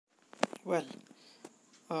Well,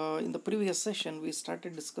 in the previous session we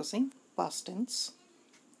started discussing past tense,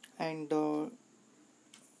 and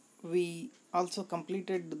we also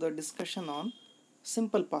completed the discussion on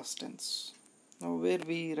simple past tense, where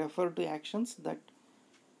we refer to actions that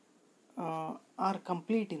are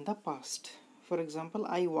complete in the past. For example,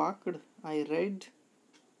 I walked, I read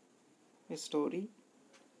a story,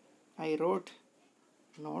 I wrote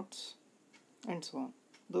notes, and so on.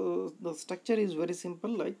 The structure is very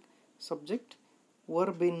simple, like subject,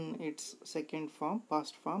 verb in its second form,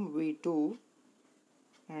 past form, V2,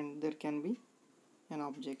 and there can be an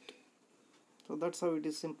object. So that's how it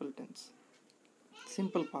is simple tense,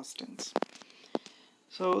 simple past tense.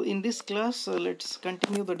 So in this class, let's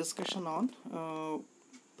continue the discussion on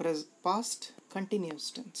past continuous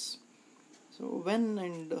tense. So when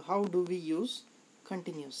and how do we use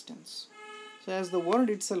continuous tense? So as the word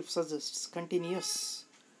itself suggests, continuous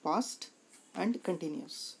past and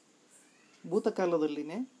continuous.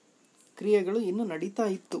 ಭೂತಕಾಲದಲ್ಲಿನೇ ಕ್ರಿಯೆಗಳು ಇನ್ನೂ ನಡೀತಾ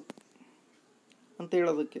ಇತ್ತು ಅಂತ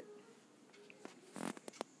ಹೇಳೋದಕ್ಕೆ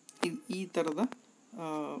ಈ ಥರದ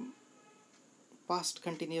past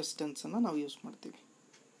continuous tension ನಾವು use ಮಾಡ್ತೀವಿ.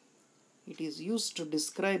 It is used to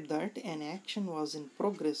describe that an action was in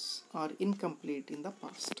progress are incomplete in the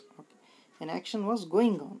past. Okay, an action was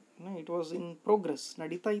going on, it was in progress,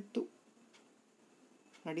 ನಡೀತಾ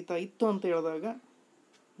ಇತ್ತು ಅಂತ ಹೇಳಿದಾಗ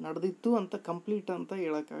ನಡೆದಿತ್ತು ಅಂತ ಕಂಪ್ಲೀಟ್ ಅಂತ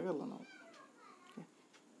ಹೇಳೋಕ್ಕಾಗಲ್ಲ ನಾವು.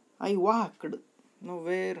 I walked,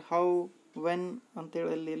 wear, how, when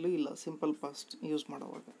ಅಂತೇಳಿ ಎಲ್ಲೂ ಇಲ್ಲ ಸಿಂಪಲ್ ಪಾಸ್ಟ್ ಯೂಸ್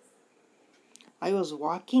ಮಾಡುವಾಗ. ಐ ವಾಸ್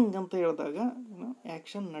ವಾಕಿಂಗ್ ಅಂತ ಹೇಳಿದಾಗ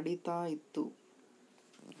ಆ್ಯಕ್ಷನ್ ನಡೀತಾ ಇತ್ತು.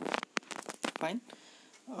 Fine.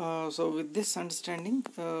 So with this understanding,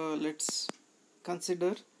 let's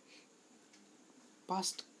consider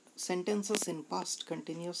past sentences in past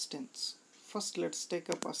continuous tense. First, let's take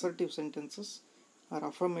up assertive sentences or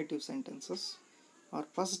affirmative sentences or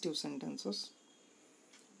positive sentences.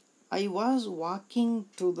 I was walking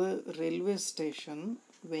to the railway station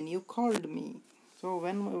when you called me. So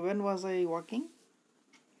when was I walking?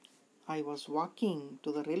 I was walking to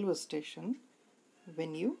the railway station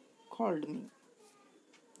when you called me.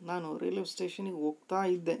 ನಾನು railway ಸ್ಟೇಷನಿಗೆ ಹೋಗ್ತಾ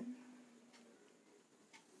ಇದ್ದೆ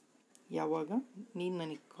ಯಾವಾಗ ನೀನು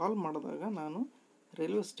ನನಗೆ ಕಾಲ್ ಮಾಡಿದಾಗ ನಾನು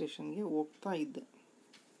railway ಸ್ಟೇಷನ್ಗೆ ಹೋಗ್ತಾ ಇದ್ದೆ.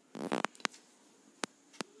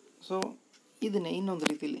 ಸೊ ಇದನ್ನೇ ಇನ್ನೊಂದು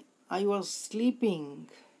ರೀತಿಯಲ್ಲಿ, I was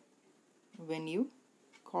sleeping when you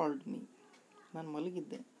called me. ನಾನು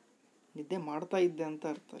ಮಲಗಿದ್ದೆ, ನಿದ್ದೆ ಮಾಡ್ತಾ ಇದ್ದೆ ಅಂತ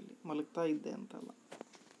ಅರ್ಥ, ಅಲ್ಲಿ ಮಲಗ್ತಾ ಇದ್ದೆ ಅಂತಲ್ಲ.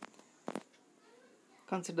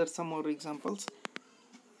 Consider some more examples.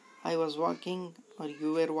 I was walking are you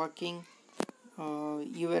wear walking,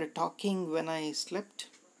 you were talking when I slept,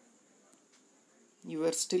 you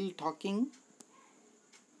were still talking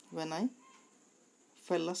when I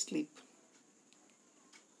fell asleep,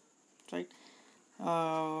 right?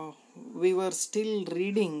 We were still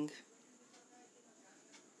reading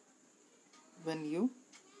when you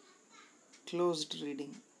closed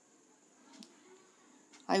reading.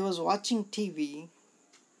 I was watching TV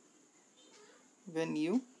when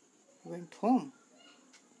you went home.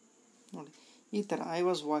 ನೋಡಿ, ಈ ಥರ I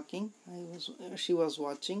was walking, she was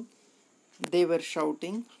watching, they were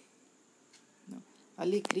shouting.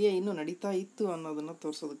 ಅಲ್ಲಿ ಕ್ರಿಯೆ ಇನ್ನೂ ನಡೀತಾ ಇತ್ತು ಅನ್ನೋದನ್ನು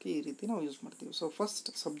ತೋರಿಸೋದಕ್ಕೆ ಈ ರೀತಿ ನಾವು ಯೂಸ್ ಮಾಡ್ತೀವಿ. ಸೊ ಫಸ್ಟ್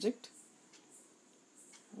ಸಬ್ಜೆಕ್ಟ್,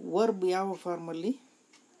 ವರ್ಬ್ ಯಾವ ಫಾರ್ಮಲ್ಲಿ?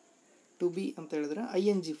 ಟು ಬಿ ಅಂತ ಹೇಳಿದ್ರೆ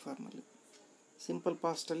ING ಫಾರ್ಮಲ್ಲಿ. Simple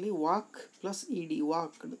ಪಾಸ್ಟಲ್ಲಿ walk plus ED,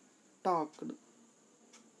 walked, talked,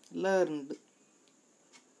 learned,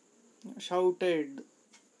 shouted,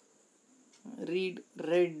 read,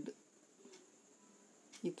 red,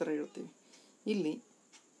 ಈ ಥರ ಹೇಳ್ತೀವಿ. ಇಲ್ಲಿ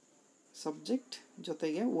ಸಬ್ಜೆಕ್ಟ್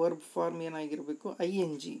ಜೊತೆಗೆ ವರ್ಬ್ ಫಾರ್ಮ್ ಏನಾಗಿರಬೇಕು?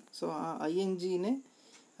 ING. ಸೊ ಆ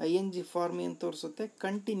ING ಫಾರ್ಮ್ ಏನು ತೋರಿಸುತ್ತೆ?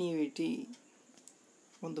 ಕಂಟಿನ್ಯೂಯಿಟಿ.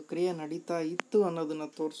 ಒಂದು ಕ್ರಿಯೆ ನಡೀತಾ ಇತ್ತು ಅನ್ನೋದನ್ನು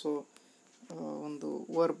ತೋರಿಸೋ ಒಂದು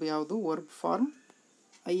ವರ್ಬ್ ಯಾವುದು? Verb form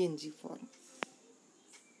ING form,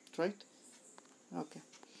 right? Okay,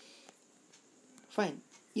 fine.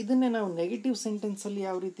 ಇದನ್ನೇ ನಾವು ನೆಗೆಟಿವ್ ಸೆಂಟೆನ್ಸಲ್ಲಿ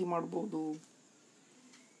ಯಾವ ರೀತಿ ಮಾಡ್ಬೋದು?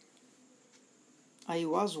 I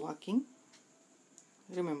was walking,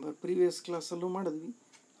 remember previous ಕ್ಲಾಸಲ್ಲೂ ಮಾಡಿದ್ವಿ.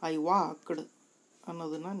 ಐ ವಾಕ್ಡ್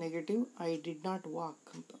ಅನ್ನೋದನ್ನು negative I did not walk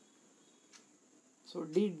ಅಂತ. ಸೊ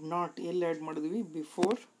ಡಿಡ್ ನಾಟ್ ಎಲ್ಲಿ ಆ್ಯಡ್ ಮಾಡಿದ್ವಿ?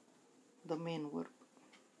 Before the main verb.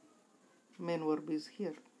 Main verb is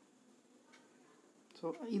here.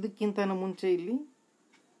 So ಇದಕ್ಕಿಂತನೂ ಮುಂಚೆ ಇಲ್ಲಿ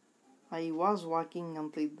ಐ ವಾಸ್ ವಾಕಿಂಗ್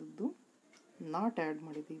ಅಂತ ಇದ್ದದ್ದು ನಾಟ್ ಆ್ಯಡ್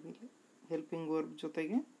ಮಾಡಿದ್ದೀವಿ ಇಲ್ಲಿ, ಹೆಲ್ಪಿಂಗ್ ವರ್ಬ್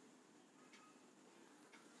ಜೊತೆಗೆ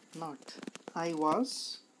not. I was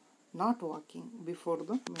not walking before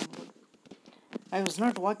the main verb. I was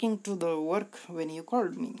not walking to the work when you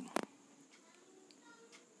called me.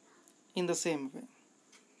 In the same way,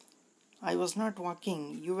 I was not walking.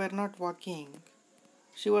 You were not walking.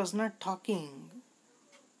 She was not talking.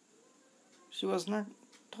 She was not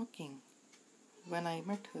talking when I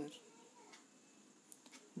met her.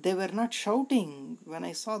 They were not shouting when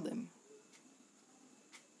I saw them.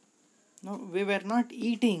 No, we were not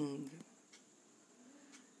eating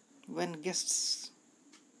when guests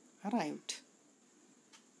arrived.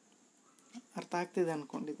 ಅರ್ಥ ಆಗ್ತಿದೆ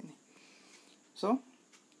ಅಂದ್ಕೊಂಡಿದ್ದೀನಿ. So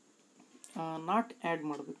not add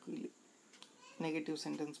ಮಾಡಬೇಕು ಇಲ್ಲಿ negative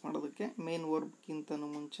sentence ಮಾಡೋದಕ್ಕೆ main ವರ್ಬ್ಗಿಂತನೂ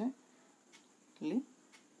ಮುಂಚೆ ಇಲ್ಲಿ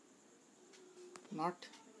not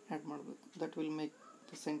add ಮಾಡಬೇಕು. That will make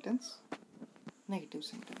the sentence negative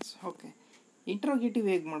sentence. Okay, interrogative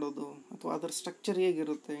ಹೇಗೆ ಮಾಡೋದು ಅಥವಾ ಅದರ ಸ್ಟ್ರಕ್ಚರ್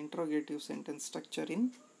ಹೇಗಿರುತ್ತೆ? ಇಂಟ್ರೋಗೇಟಿವ್ ಸೆಂಟೆನ್ಸ್ ಸ್ಟ್ರಕ್ಚರ್ ಇನ್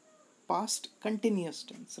ಪಾಸ್ಟ್ ಕಂಟಿನ್ಯೂಯಸ್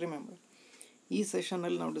ಟೆನ್ಸ್. ರಿಮೆಂಬರ್, ಈ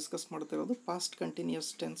ಸೆಷನಲ್ಲಿ ನಾವು ಡಿಸ್ಕಸ್ ಮಾಡ್ತಿರೋದು ಪಾಸ್ಟ್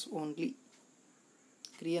ಕಂಟಿನ್ಯೂಯಸ್ ಟೆನ್ಸ್ ಓನ್ಲಿ.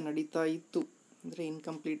 ಕ್ರಿಯೆ ನಡೀತಾ ಇತ್ತು ಅಂದರೆ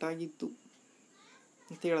ಇನ್ಕಂಪ್ಲೀಟ್ ಆಗಿತ್ತು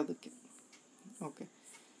ಅಂತ ಹೇಳೋದಕ್ಕೆ. Okay,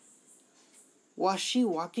 was she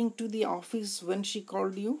walking to the office when she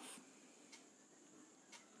called you?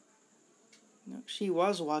 She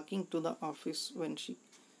was walking to the office when she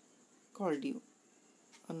called you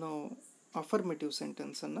ಅನ್ನೋ ಅಫರ್ಮೇಟಿವ್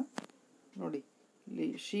ಸೆಂಟೆನ್ಸನ್ನು ನೋಡಿ. ಇಲ್ಲಿ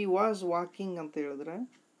ಶಿ ವಾಸ್ ವಾಕಿಂಗ್ ಅಂತ ಹೇಳಿದ್ರೆ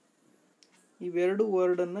ಇವೆರಡು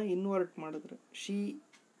ವರ್ಡನ್ನು ಇನ್ವರ್ಟ್ ಮಾಡಿದ್ರೆ ಶಿ,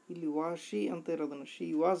 ಇಲ್ಲಿ ವಾಸ್ ಶಿ ಅಂತ ಇರೋದನ್ನು ಶಿ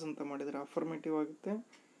ವಾಸ್ ಅಂತ ಮಾಡಿದರೆ ಅಫರ್ಮೇಟಿವ್ ಆಗುತ್ತೆ.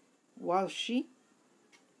 ವಾಸ್ ಶಿ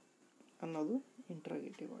ಅನ್ನೋದು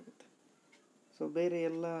ಇಂಟ್ರಾಗೇಟಿವ್ ಆಗುತ್ತೆ. ಸೊ ಬೇರೆ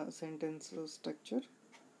ಎಲ್ಲ ಸೆಂಟೆನ್ಸ್ ಸ್ಟ್ರಕ್ಚರ್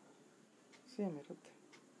ಸೇಮ್ ಇರುತ್ತೆ.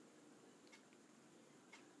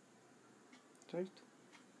 Right?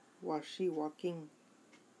 Was she walking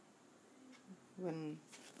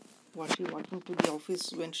was she walking to the office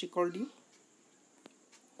when she called you?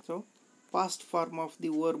 So past form of the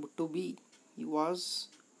verb to be, he was,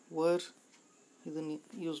 were, ಇದನ್ನು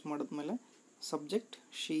use ಮಾಡಿದ್ಮೇಲೆ subject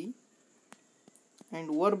she and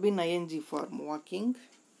verb in ing form walking,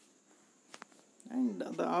 and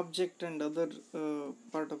the object and other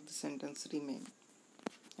part of the sentence remain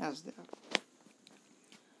as they are.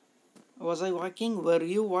 Was I walking? Were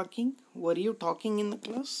you walking? Were you talking in the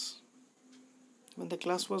class when the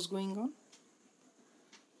class was going on?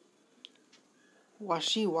 Was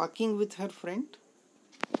she walking with her friend?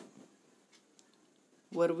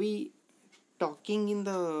 Were we talking in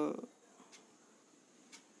the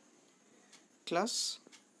class?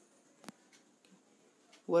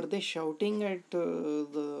 Were they shouting at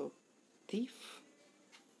the thief?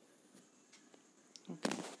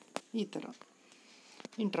 Okay. ಈ ಥರ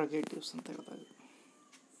ಇಂಟ್ರಾಗೇಟಿವ್ಸ್ ಅಂತ ಹೇಳಿದಾಗ.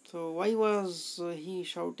 So why was he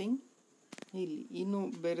shouting? ಇಲ್ಲಿ ಇನ್ನೂ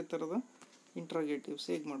ಬೇರೆ ಥರದ ಇಂಟ್ರಾಗೇಟಿವ್ಸ್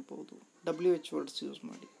ಹೇಗೆ ಮಾಡ್ಬೋದು? WH ವರ್ಡ್ಸ್ ಯೂಸ್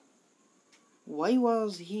ಮಾಡಿ. Why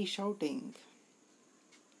was he shouting?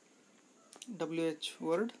 WH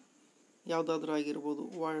word ಯಾವುದಾದ್ರೂ ಆಗಿರ್ಬೋದು.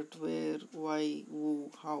 What, wear, Y, who,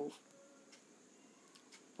 how.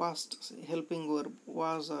 Past helping verb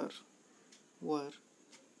was R var.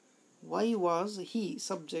 Why was he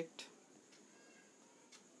subject.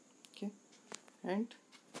 Okay, and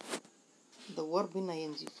the verb in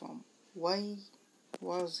ing form. Why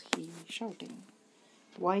was he shouting?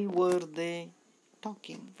 Why were they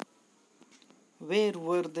talking? Where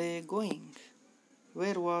were they going?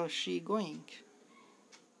 Where was she going?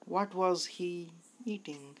 What was he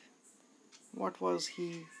eating? What was he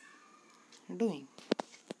doing?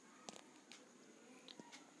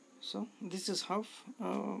 So this is how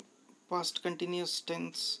past continuous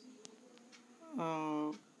tense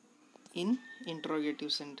in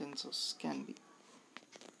interrogative sentences can be.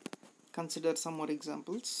 Consider some more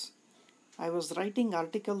examples. I was writing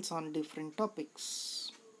articles on different topics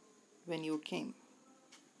when you came.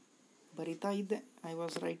 ಬರಿತಾ ಇದ್ದೆ. I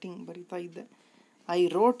was writing, ಬರಿತಾ ಇದ್ದೆ. I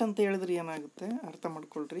wrote ಅಂತ ಹೇಳಿದ್ರೆ ಏನಾಗುತ್ತೆ ಅರ್ಥ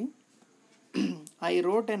ಮಾಡ್ಕೊಳ್ರಿ. I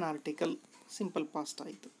wrote an article, simple past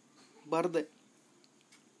ಆಯಿತು. ಬರೆದೆ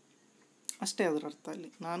ಅಷ್ಟೇ ಅದರ ಅರ್ಥ.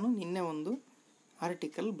 ಅಲ್ಲಿ ನಾನು ನಿನ್ನೆ ಒಂದು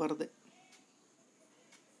ಆರ್ಟಿಕಲ್ ಬರೆದೆ.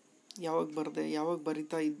 ಯಾವಾಗ ಬರೆದೆ, ಯಾವಾಗ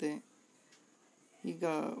ಬರಿತಾ ಇದ್ದೆ. ಈಗ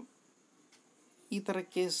ಈ ಥರ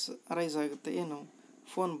ಕೇಸ್ ಅರೈಸ್ ಆಗುತ್ತೆ. ಏನು,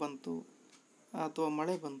 ಫೋನ್ ಬಂತು ಅಥವಾ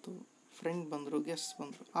ಮಳೆ ಬಂತು, ಫ್ರೆಂಡ್ ಬಂದರು, ಗೆಸ್ಟ್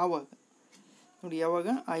ಬಂದರು, ಆವಾಗ ನೋಡಿ. ಯಾವಾಗ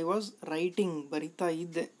ಐ ವಾಸ್ ರೈಟಿಂಗ್, ಬರಿತಾ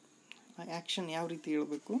ಇದ್ದೆ. ಆ ಆ್ಯಕ್ಷನ್ ಯಾವ ರೀತಿ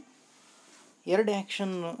ಹೇಳಬೇಕು? ಎರಡು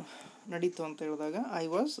ಆ್ಯಕ್ಷನ್ ನಡೀತು ಅಂತ ಹೇಳಿದಾಗ ಐ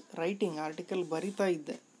ವಾಸ್ ರೈಟಿಂಗ್, ಆರ್ಟಿಕಲ್ ಬರಿತಾ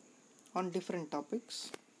ಇದ್ದೆ on different topics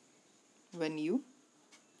when you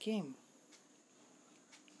came.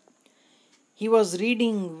 He was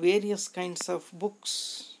reading various kinds of books.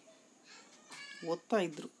 ಓದ್ತಾ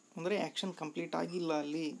ಇದ್ರು ಅಂದರೆ ಆ್ಯಕ್ಷನ್ ಕಂಪ್ಲೀಟ್ ಆಗಿಲ್ಲ,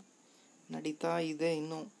 ಅಲ್ಲಿ ನಡೀತಾ ಇದೆ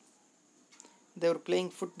ಇನ್ನೂ. They were playing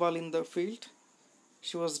football in the field.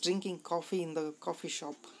 She was drinking coffee in the coffee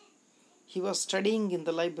shop. He was studying in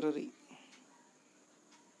the library.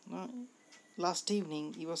 Last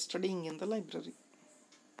evening he was studying in the library.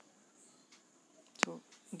 So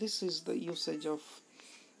this is the usage of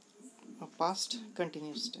a past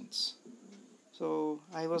continuous tense. So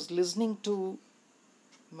I was listening to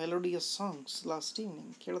melodious songs last evening.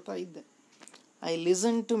 ಕೇಳ್ತಾ ಇದ್ದೆ. I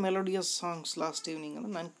listened to melodious songs last evening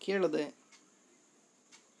ಅಂದರೆ ನಾನು ಕೇಳಿದೆ.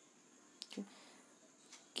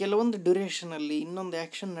 ಕೆಲವೊಂದು ಡ್ಯೂರೇಷನಲ್ಲಿ ಇನ್ನೊಂದು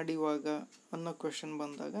action ನಡೆಯುವಾಗ ಅನ್ನೋ question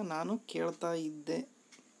ಬಂದಾಗ ನಾನು ಕೇಳ್ತಾ ಇದ್ದೆ.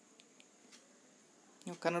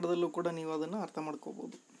 ಕನ್ನಡದಲ್ಲೂ ಕೂಡ ನೀವು ಅದನ್ನು ಅರ್ಥ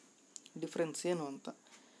ಮಾಡ್ಕೋಬೋದು, ಡಿಫ್ರೆನ್ಸ್ ಏನು ಅಂತ.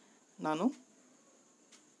 ನಾನು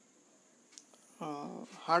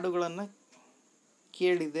ಹಾಡುಗಳನ್ನು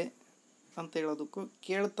ಕೇಳಿದೆ ಅಂತ ಹೇಳೋದಕ್ಕೂ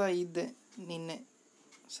ಕೇಳ್ತಾ ಇದ್ದೆ ನಿನ್ನೆ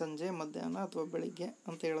ಸಂಜೆ ಮಧ್ಯಾಹ್ನ ಅಥವಾ ಬೆಳಿಗ್ಗೆ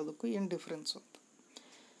ಅಂತ ಹೇಳೋದಕ್ಕೂ ಏನು ಡಿಫ್ರೆನ್ಸು ಅಂತ.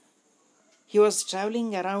 He was traveling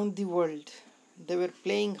around the world. They were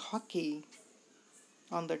playing hockey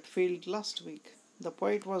on that field last week. The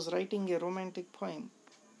poet was writing a romantic poem.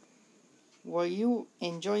 Were you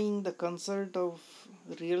enjoying the concert of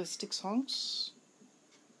realistic songs?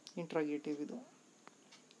 Interrogative idu.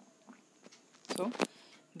 So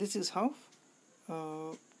this is how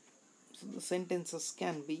the sentences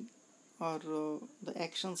can be, or the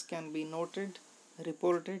actions can be noted,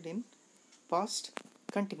 reported in past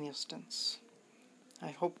continuous tense.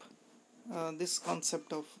 I hope this concept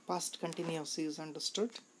of past continuous is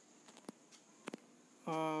understood.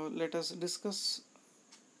 Let us discuss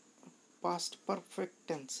past perfect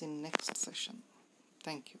tense in next session.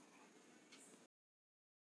 Thank you.